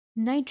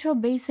Nitro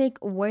Basic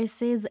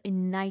versus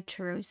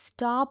Nitro.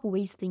 Stop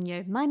wasting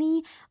your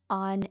money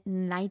on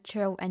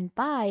Nitro and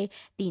buy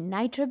the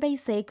Nitro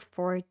Basic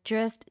for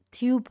just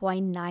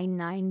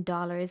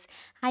 $2.99.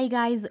 Hi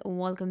guys,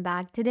 welcome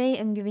back. Today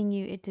I'm giving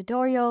you a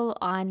tutorial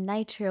on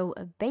Nitro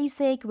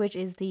Basic, which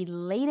is the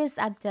latest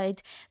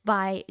update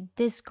by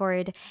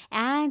Discord.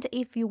 And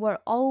if you were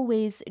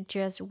always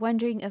just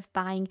wondering of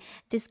buying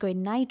Discord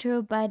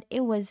Nitro but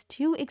it was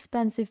too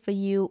expensive for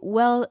you,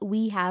 well,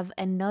 we have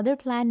another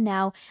plan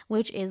now,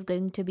 which is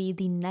going to be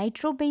the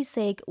Nitro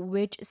Basic,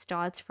 which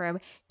starts from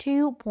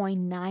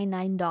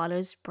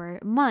 $2.99 per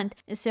month.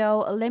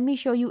 So let me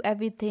show you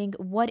everything.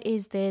 What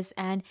is this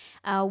and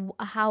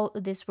how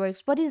this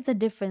works? What is the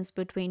difference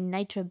between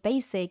Nitro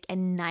Basic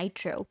and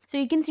Nitro? So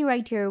you can see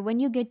right here, when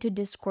you get to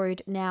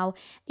Discord now,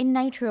 in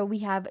Nitro we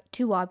have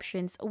two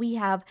options. We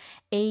have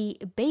a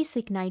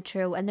basic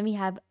Nitro and then we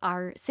have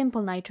our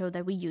simple Nitro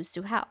that we used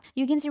to have.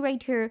 You can see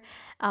right here,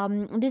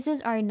 this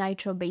is our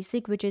Nitro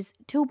Basic, which is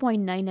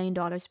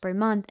 $2.99 per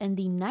month, and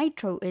the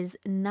Nitro is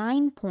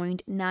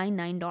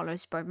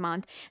 $9.99 per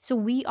month. So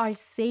we are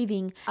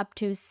saving up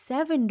to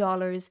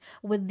 $7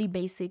 with the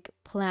basic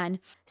plan.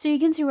 So you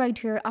can see right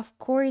here, of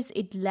course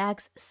it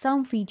lacks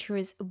some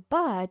features,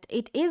 but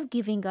it is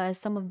giving us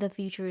some of the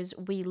features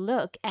we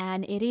look,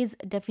 and it is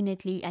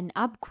definitely an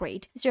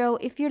upgrade. So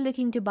if you're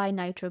looking to buy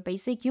Nitro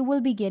Basic, you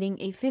will be getting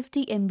a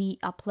 50 MB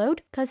upload,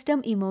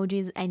 custom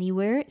emojis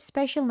anywhere,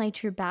 special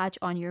Nitro badge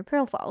on your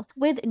profile.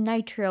 With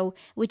Nitro,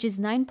 which is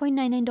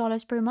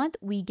 $9.99 per month,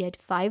 we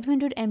get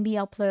 500 MB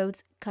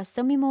uploads,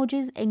 custom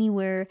emojis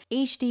anywhere,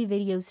 HD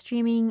video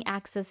streaming,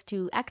 access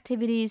to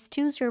activities,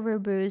 2 server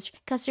boost,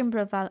 custom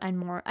profile, and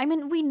more. I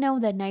mean, we know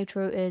that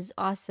Nitro is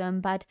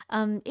awesome, but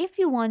if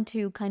you want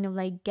to kind of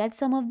like get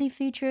some of the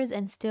features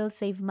and still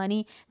save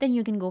money, then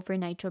you can go for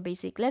Nitro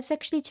Basic. Let's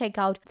actually check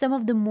out some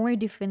of the more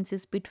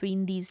differences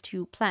between these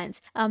two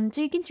plans.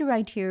 So you can see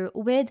right here,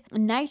 with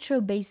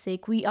Nitro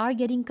Basic, we are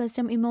getting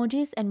custom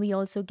emojis, and we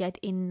also get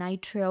in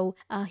Nitro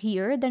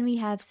here. Then we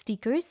have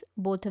stickers.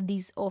 Both of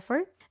these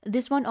offer.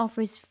 This one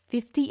offers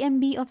 50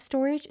 MB of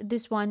storage.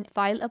 This one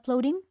file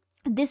uploading.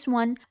 This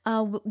one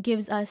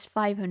gives us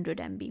 500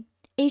 MB.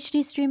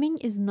 HD streaming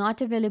is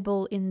not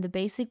available in the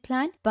basic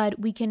plan, but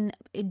we can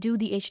do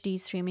the HD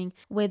streaming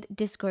with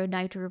Discord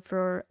Nitro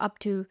for up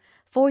to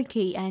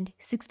 4K and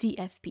 60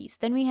 FPS.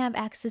 Then we have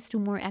access to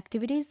more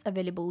activities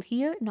available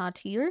here, not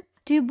here.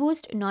 To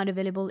boost, not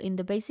available in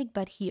the basic,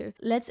 but here.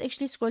 Let's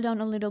actually scroll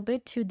down a little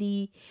bit to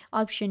the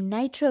option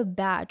Nitro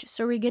badge.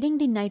 So we're getting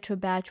the Nitro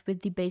badge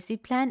with the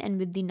basic plan and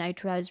with the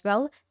Nitro as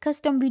well.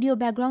 Custom video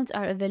backgrounds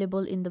are available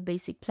in the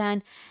basic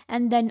plan,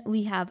 and then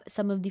we have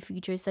some of the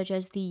features such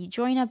as the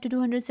join up to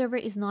 200 server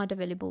is not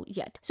available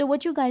yet. So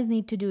what you guys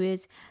need to do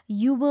is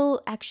you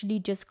will actually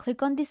just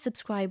click on the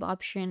subscribe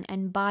option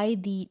and buy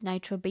the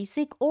Nitro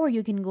Basic, or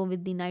you can go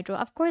with the Nitro.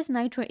 Of course,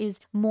 Nitro is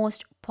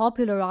most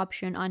popular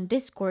option on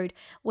Discord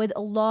with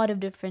a lot of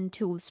different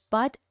tools,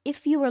 but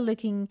if you are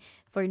looking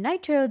for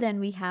Nitro, then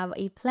we have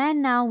a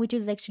plan now, which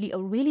is actually a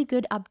really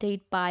good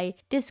update by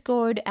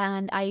Discord.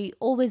 And I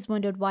always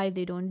wondered why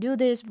they don't do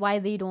this, why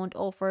they don't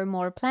offer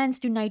more plans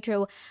to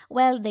Nitro.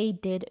 Well, they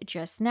did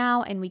just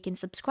now, and we can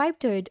subscribe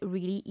to it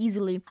really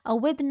easily.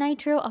 With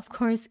Nitro, of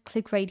course,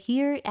 click right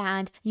here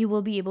and you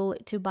will be able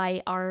to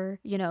buy our,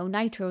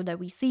 Nitro that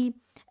we see.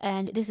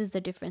 And this is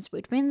the difference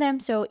between them.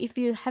 So if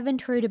you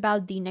haven't heard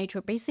about the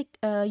Nitro Basic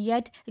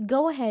yet,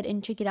 go ahead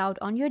and check it out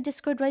on your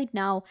Discord right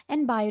now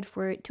and buy it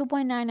for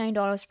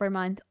 $2.99 per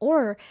month,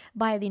 or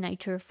buy the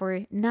Nitro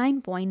for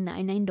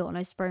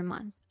 $9.99 per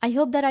month. I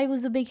hope that I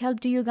was a big help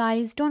to you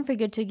guys. Don't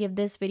forget to give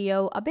this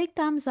video a big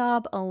thumbs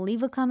up,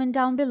 leave a comment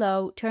down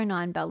below, turn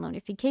on bell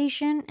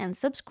notification, and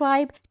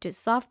subscribe to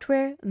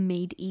Software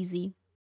Made Easy.